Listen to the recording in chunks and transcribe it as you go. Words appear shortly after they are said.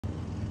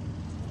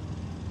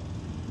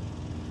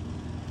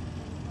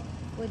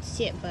Good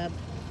sit, bub.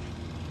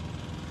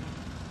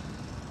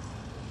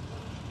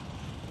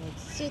 Good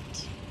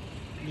sit.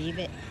 Leave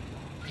it.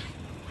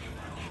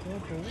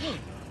 Good boy.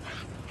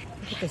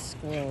 Look at the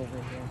squirrel over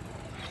here.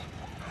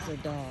 It's a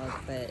dog,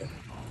 but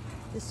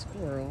the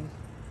squirrel.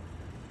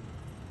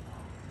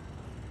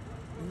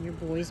 And your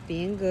boy's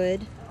being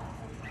good.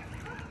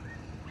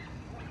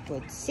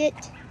 Good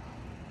sit.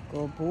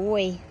 Good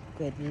boy.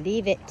 Good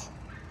leave it.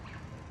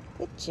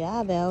 Good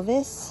job,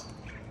 Elvis.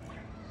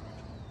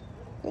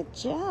 Good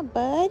job,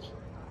 bud.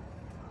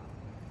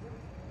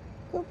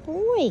 Good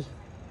boy.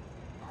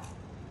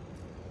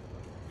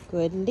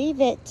 Good leave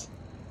it.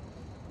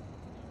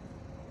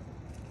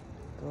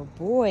 Good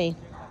boy.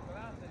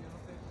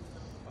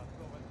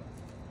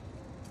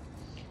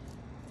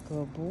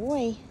 Good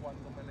boy.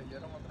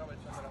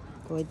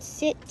 Good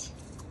sit.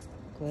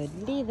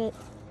 Good leave it.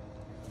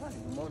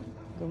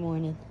 Good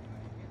morning.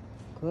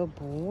 Good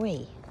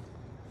boy.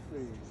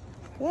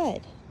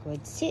 Good.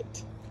 Good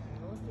sit.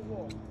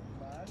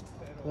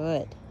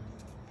 Good.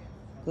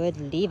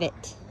 Good leave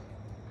it.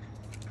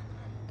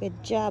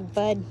 Good job,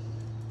 bud.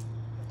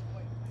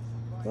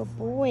 Good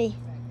boy.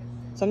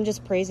 So I'm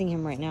just praising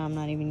him right now. I'm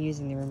not even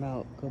using the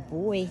remote. Good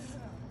boy.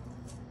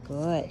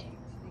 Good.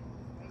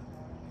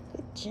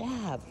 Good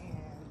job.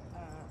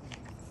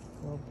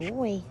 Good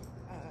boy.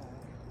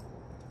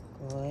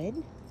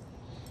 Good.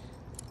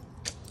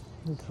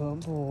 Good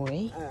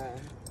boy.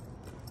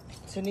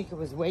 Tanika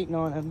was waiting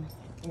on him,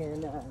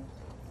 and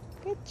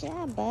good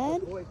job,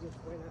 bud.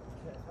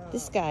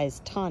 This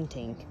guy's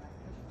taunting.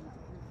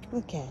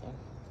 Look at him.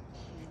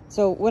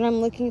 So what I'm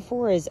looking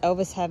for is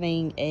Elvis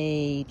having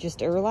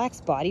just a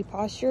relaxed body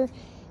posture.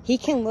 He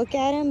can look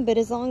at him, but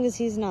as long as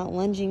he's not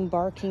lunging,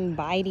 barking,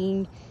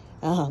 biting,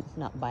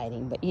 not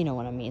biting, but you know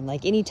what I mean,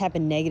 like any type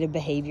of negative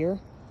behavior.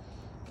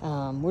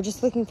 We're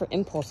just looking for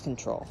impulse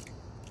control.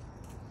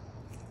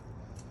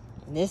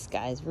 And this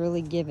guy's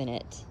really giving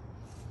it,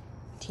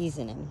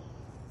 teasing him.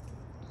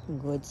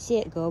 Good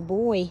sit, good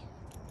boy.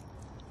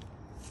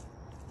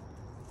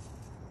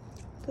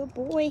 Good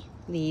boy.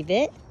 Leave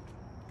it.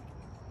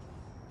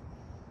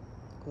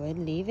 Good,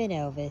 leave it,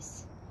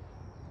 Elvis.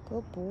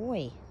 Good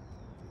boy.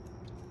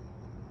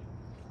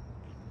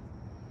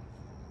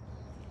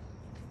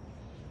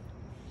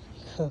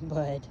 Good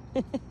bud.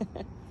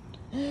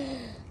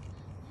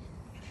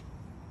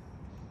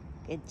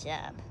 Good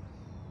job.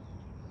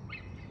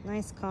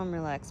 Nice, calm,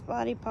 relaxed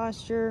body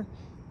posture.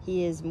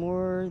 He is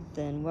more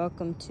than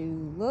welcome to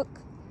look.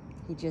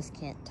 He just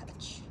can't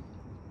touch.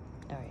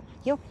 All right,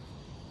 heel.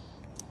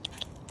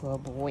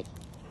 Good boy.